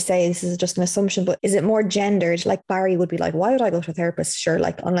fair to say, this is just an assumption, but is it more gendered? Like Barry would be like, why would I go to a therapist? Sure,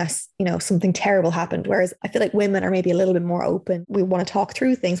 like unless, something terrible happened. Whereas I feel like women are maybe a little bit more open. We want to talk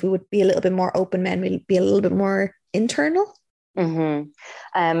through things. We would be a little bit more open. Men will be a little bit more internal. Mm-hmm.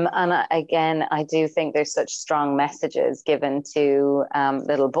 And again, I do think there's such strong messages given to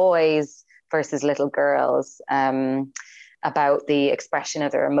little boys versus little girls. About the expression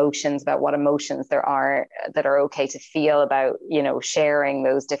of their emotions, about what emotions there are that are okay to feel, about, sharing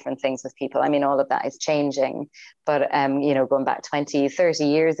those different things with people. All of that is changing, but, going back 20, 30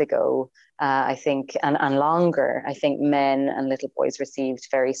 years ago, I think, and longer, I think men and little boys received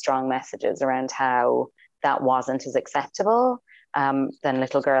very strong messages around how that wasn't as acceptable than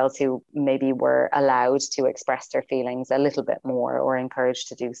little girls who maybe were allowed to express their feelings a little bit more, or encouraged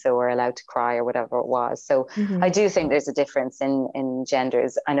to do so, or allowed to cry, or whatever it was. So I do think there's a difference in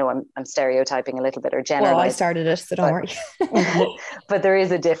genders. I know I'm stereotyping a little bit or generalizing. Well, I started it, so don't worry. But there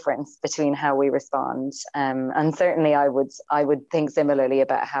is a difference between how we respond. And certainly I would think similarly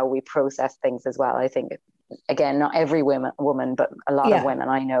about how we process things as well. I think, again, not every woman, but a lot of women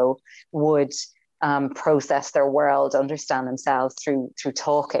I know would process their world, understand themselves through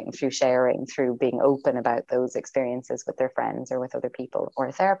talking, through sharing, through being open about those experiences with their friends or with other people or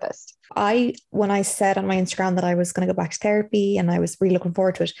a therapist. When I said on my Instagram that I was going to go back to therapy and I was really looking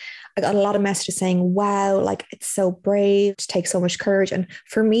forward to it, I got a lot of messages saying, wow, like it's so brave, it takes so much courage. And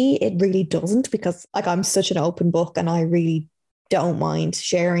for me, it really doesn't, because like I'm such an open book and I really don't mind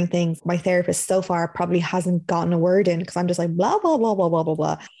sharing things. My therapist so far probably hasn't gotten a word in because I'm just like blah, blah, blah, blah, blah, blah,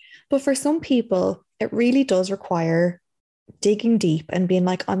 blah. But for some people, it really does require digging deep and being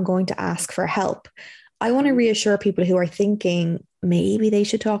like, I'm going to ask for help. I want to reassure people who are thinking maybe they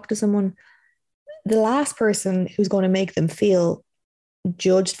should talk to someone. The last person who's going to make them feel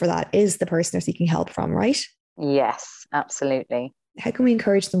judged for that is the person they're seeking help from, right? Yes, absolutely. How can we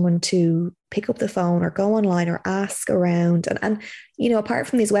encourage someone to pick up the phone or go online or ask around? And you know, apart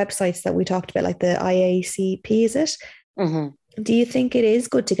from these websites that we talked about, like the IACP, is it? Mm-hmm. Do you think it is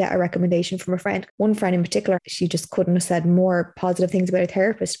good to get a recommendation from a friend? One friend in particular, she just couldn't have said more positive things about her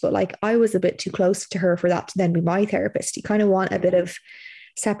therapist, but like I was a bit too close to her for that to then be my therapist. You kind of want a bit of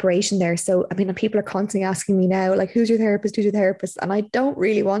separation there. So, I mean, people are constantly asking me now, like, who's your therapist? Who's your therapist? And I don't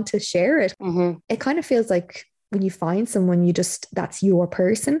really want to share it. Mm-hmm. It kind of feels like when you find someone, that's your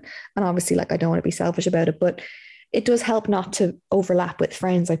person. And obviously, like, I don't want to be selfish about it, but it does help not to overlap with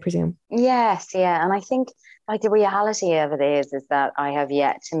friends, I presume. Yes, yeah. And I think like the reality of it is that I have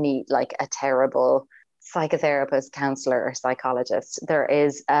yet to meet like a terrible psychotherapist, counselor, or psychologist. There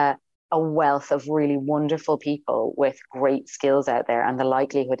is a wealth of really wonderful people with great skills out there. And the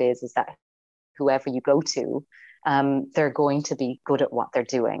likelihood is that whoever you go to, they're going to be good at what they're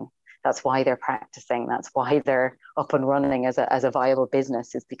doing. That's why they're practicing. That's why they're up and running as a viable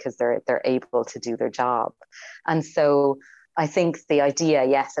business, is because they're able to do their job. And so I think the idea,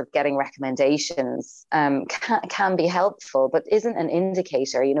 yes, of getting recommendations can be helpful, but isn't an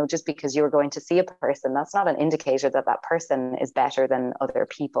indicator, you know, just because you're going to see a person, that's not an indicator that that person is better than other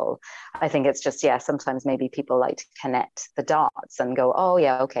people. I think it's just, yeah, sometimes maybe people like to connect the dots and go, oh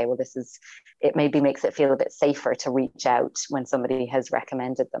yeah, okay, well, it maybe makes it feel a bit safer to reach out when somebody has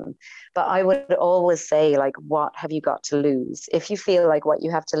recommended them. But I would always say, like, what have you got to lose? If you feel like what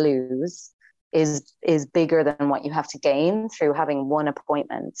you have to lose is bigger than what you have to gain through having one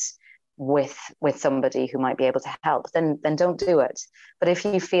appointment with somebody who might be able to help, then don't do it. But if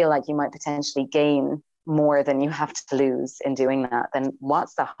you feel like you might potentially gain more than you have to lose in doing that, then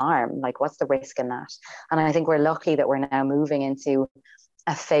what's the harm? Like, what's the risk in that? And I think we're lucky that we're now moving into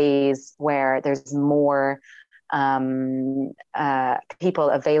a phase where there's more people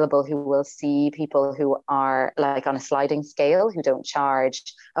available who will see people who are like on a sliding scale, who don't charge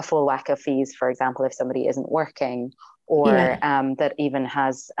a full whack of fees, for example, if somebody isn't working, or that even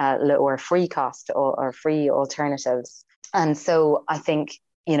has lower free cost or free alternatives. And so I think,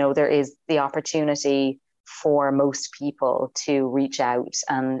 you know, there is the opportunity for most people to reach out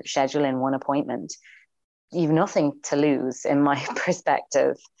and schedule in one appointment. You've nothing to lose, in my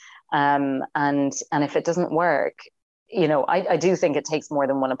perspective. And if it doesn't work, you know, I do think it takes more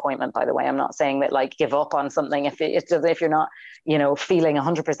than one appointment, by the way. I'm not saying that like give up on something if you're not, you know, feeling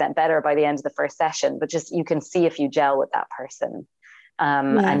 100% better by the end of the first session, but just you can see if you gel with that person.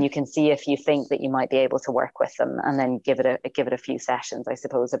 And you can see if you think that you might be able to work with them, and then give it a few sessions, I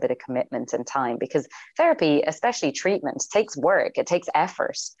suppose, a bit of commitment and time, because therapy, especially treatment, takes work. It takes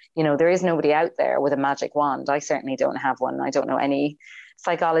effort. You know, there is nobody out there with a magic wand. I certainly don't have one. I don't know any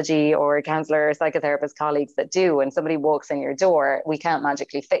psychology or counselor or psychotherapist colleagues that do. When somebody walks in your door, we can't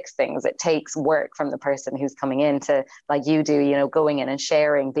magically fix things. It takes work from the person who's coming in to, like you do, you know, going in and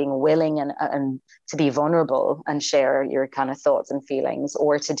sharing, being willing and to be vulnerable and share your kind of thoughts and feelings,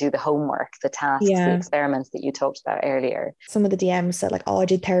 or to do the homework, the tasks, the experiments that you talked about earlier. Some of the DMs said like, oh, I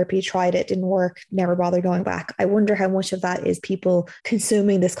did therapy, tried it, didn't work, never bothered going back. I wonder how much of that is people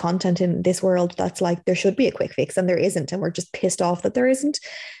consuming this content in this world that's like, there should be a quick fix and there isn't, and we're just pissed off that there isn't.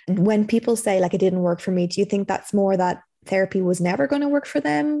 When people say like, it didn't work for me, do you think that's more that therapy was never going to work for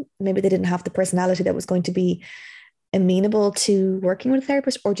them? Maybe they didn't have the personality that was going to be amenable to working with a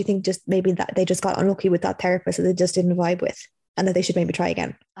therapist? Or do you think just maybe that they just got unlucky with that therapist that they just didn't vibe with, and that they should maybe try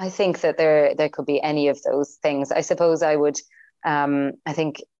again? I think that there could be any of those things. I suppose I would, I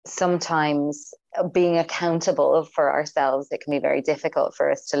think sometimes being accountable for ourselves, it can be very difficult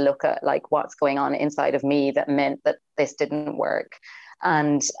for us to look at like what's going on inside of me that meant that this didn't work.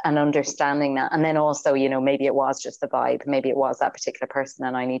 And understanding that. And then also, you know, maybe it was just the vibe. Maybe it was that particular person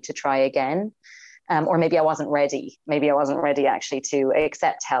and I need to try again. Or maybe I wasn't ready. Maybe I wasn't ready actually to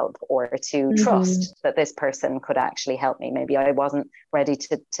accept help or to trust that this person could actually help me. Maybe I wasn't ready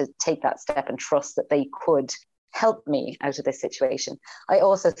to take that step and trust that they could help me out of this situation. I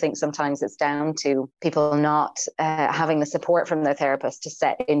also think sometimes it's down to people not having the support from their therapist to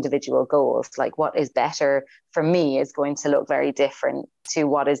set individual goals. Like what is better for me is going to look very different to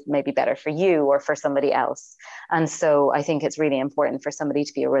what is maybe better for you or for somebody else. And so I think it's really important for somebody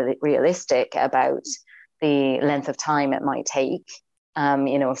to be realistic about the length of time it might take.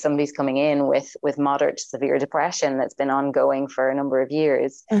 You know, if somebody's coming in with moderate to severe depression that's been ongoing for a number of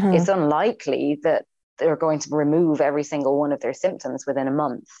years, it's unlikely that they're going to remove every single one of their symptoms within a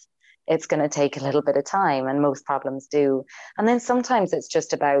month. it's going to take a little bit of time, and most problems do. And then sometimes it's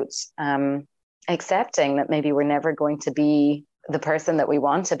just about accepting that maybe we're never going to be the person that we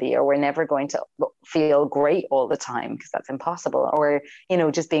want to be, or we're never going to feel great all the time, because that's impossible. Or, you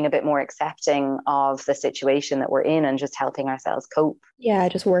know, just being a bit more accepting of the situation that we're in and just helping ourselves cope. Yeah,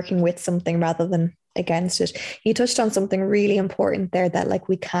 just working with something rather than against it. You touched on something really important there that like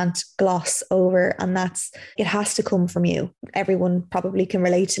we can't gloss over, and that's it has to come from you. Everyone probably can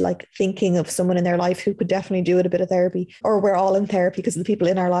relate to like thinking of someone in their life who could definitely do with a bit of therapy, or we're all in therapy because of the people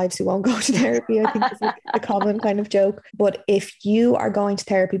in our lives who won't go to therapy, I think is like a common kind of joke. But if you are going to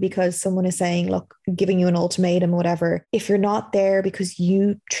therapy because someone is saying, look, giving you an ultimatum or whatever, if you're not there because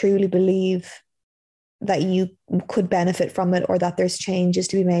you truly believe that you could benefit from it, or that there's changes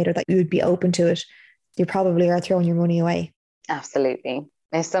to be made, or that you would be open to it, you probably are throwing your money away. Absolutely.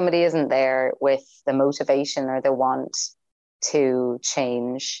 If somebody isn't there with the motivation or the want to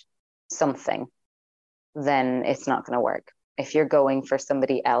change something, then it's not going to work. If you're going for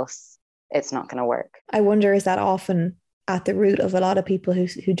somebody else, it's not going to work. I wonder, is that often at the root of a lot of people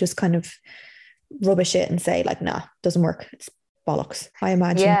who just kind of rubbish it and say like, nah, doesn't work, it's bollocks, I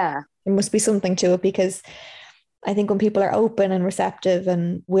imagine. Yeah. There must be something to it, because I think when people are open and receptive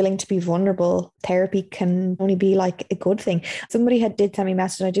and willing to be vulnerable, therapy can only be like a good thing. Somebody did send me a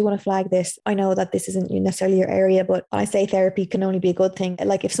message, and I do want to flag this. I know that this isn't necessarily your area, but when I say therapy can only be a good thing,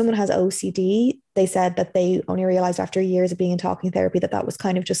 like if someone has OCD, they said that they only realized after years of being in talking therapy that was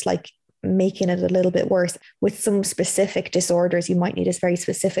kind of just like making it a little bit worse. With some specific disorders, you might need a very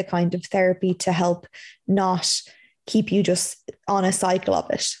specific kind of therapy to help not keep you just on a cycle of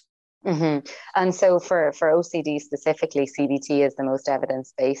it. Mm-hmm. And so for OCD specifically, CBT is the most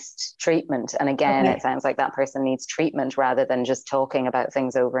evidence-based treatment. And again, It sounds like that person needs treatment rather than just talking about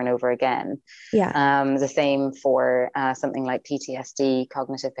things over and over again. Yeah. The same for something like PTSD,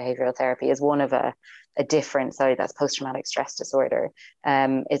 cognitive behavioral therapy is one of that's post-traumatic stress disorder.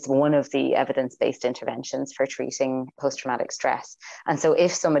 It's one of the evidence-based interventions for treating post-traumatic stress. And so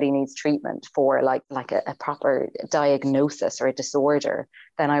if somebody needs treatment for like a proper diagnosis or a disorder,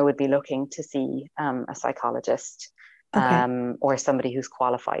 then I would be looking to see a psychologist or somebody who's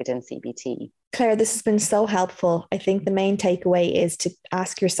qualified in CBT. Claire, this has been so helpful. I think the main takeaway is to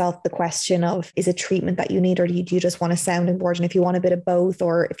ask yourself the question of, is it treatment that you need, or do you just want a sounding board? And if you want a bit of both,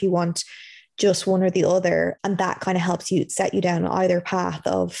 or if you want just one or the other, and that kind of helps you set you down either path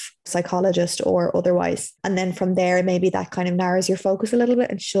of psychologist or otherwise. And then from there, maybe that kind of narrows your focus a little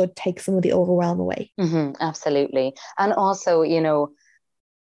bit and should take some of the overwhelm away. Mm-hmm, absolutely. And also, you know,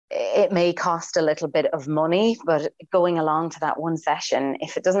 it may cost a little bit of money, but going along to that one session,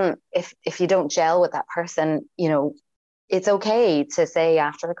 if you don't gel with that person, you know, it's okay to say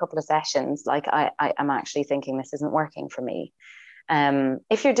after a couple of sessions, like, I'm actually thinking this isn't working for me.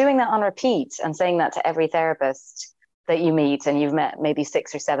 If you're doing that on repeat and saying that to every therapist that you meet, and you've met maybe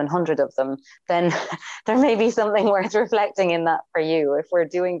 600 or 700 of them, then there may be something worth reflecting in that for you. If we're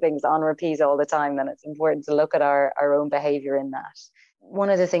doing things on repeat all the time, then it's important to look at our own behavior in that. One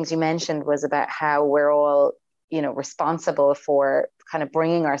of the things you mentioned was about how we're all, you know, responsible for kind of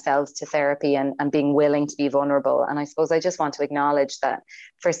bringing ourselves to therapy and being willing to be vulnerable. And I suppose I just want to acknowledge that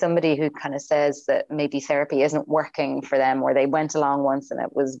for somebody who kind of says that maybe therapy isn't working for them, or they went along once and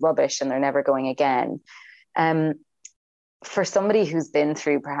it was rubbish and they're never going again. For somebody who's been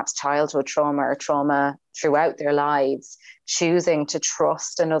through perhaps childhood trauma or trauma throughout their lives, choosing to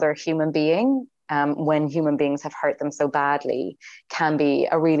trust another human being when human beings have hurt them so badly can be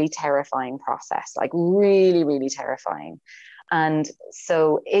a really terrifying process, like really, really terrifying. And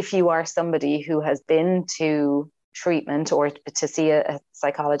so if you are somebody who has been to treatment or to see a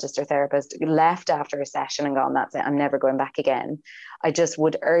psychologist or therapist, left after a session and gone, that's it, I'm never going back again, I just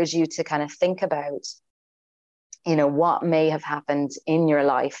would urge you to kind of think about, you know, what may have happened in your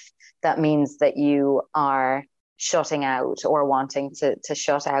life that means that you are shutting out or wanting to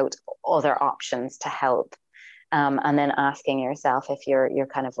shut out other options to help. And then asking yourself if you're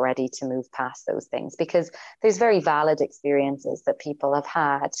kind of ready to move past those things, because there's very valid experiences that people have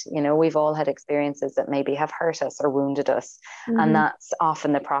had. You know, we've all had experiences that maybe have hurt us or wounded us. Mm-hmm. And that's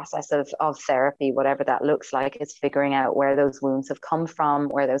often the process of therapy, whatever that looks like, is figuring out where those wounds have come from,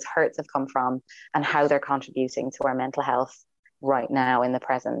 where those hurts have come from, and how they're contributing to our mental health right now in the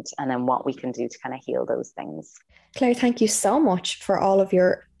present, and then what we can do to kind of heal those things. Claire, thank you so much for all of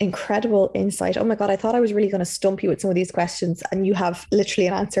your incredible insight. Oh my God, I thought I was really going to stump you with some of these questions, and you have literally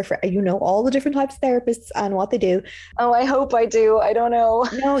an answer for, you know, all the different types of therapists and what they do. Oh, I hope I do. I don't know.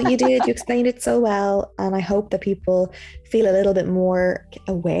 No, you did. You explained it so well. And I hope that people feel a little bit more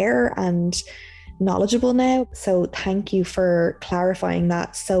aware and knowledgeable now. So thank you for clarifying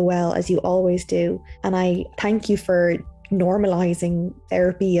that so well, as you always do. And I thank you for normalizing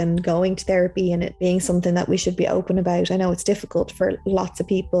therapy and going to therapy and it being something that we should be open about. I know it's difficult for lots of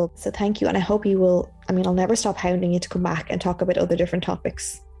people. So thank you. And I hope you will, I'll never stop hounding you to come back and talk about other different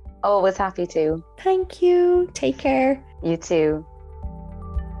topics. Always happy to. Thank you. Take care. You too.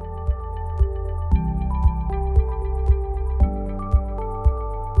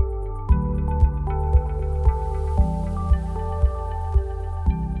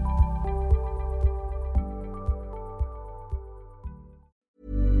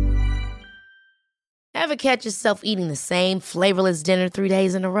 Ever catch yourself eating the same flavorless dinner 3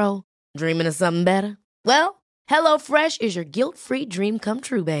 days in a row? Dreaming of something better? Well, HelloFresh is your guilt-free dream come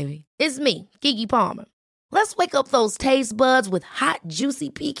true, baby. It's me, Keke Palmer. Let's wake up those taste buds with hot, juicy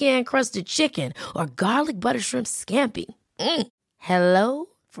pecan-crusted chicken or garlic butter shrimp scampi.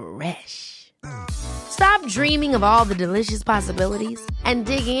 HelloFresh. Stop dreaming of all the delicious possibilities and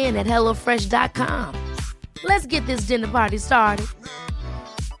dig in at HelloFresh.com. Let's get this dinner party started.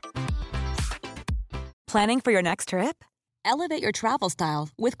 Planning for your next trip? Elevate your travel style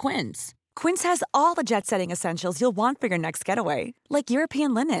with Quince. Quince has all the jet-setting essentials you'll want for your next getaway, like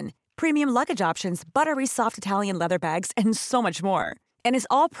European linen, premium luggage options, buttery soft Italian leather bags, and so much more. And is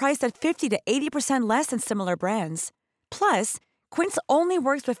all priced at 50 to 80% less than similar brands. Plus, Quince only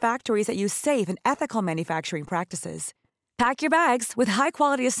works with factories that use safe and ethical manufacturing practices. Pack your bags with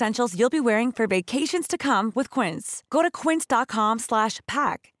high-quality essentials you'll be wearing for vacations to come with Quince. Go to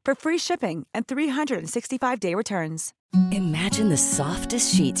quince.com/pack for free shipping and 365-day returns. Imagine the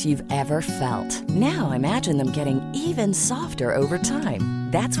softest sheets you've ever felt. Now imagine them getting even softer over time.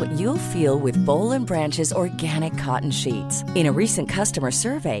 That's what you'll feel with Boll & Branch's organic cotton sheets. In a recent customer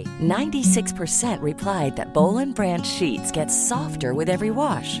survey, 96% replied that Boll & Branch sheets get softer with every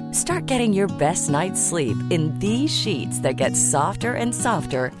wash. Start getting your best night's sleep in these sheets that get softer and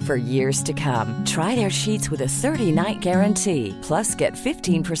softer for years to come. Try their sheets with a 30-night guarantee. Plus, get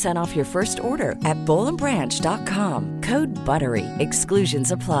 15% off your first order at bollandbranch.com. Code BUTTERY.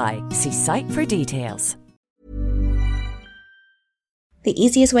 Exclusions apply. See site for details. The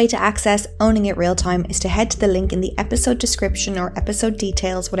easiest way to access Owning It Real Time is to head to the link in the episode description or episode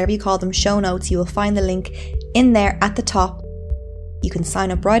details, whatever you call them, show notes. You will find the link in there at the top. You can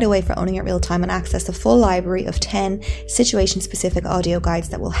sign up right away for Owning It Real Time and access a full library of 10 situation-specific audio guides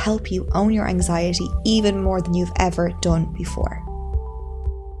that will help you own your anxiety even more than you've ever done before.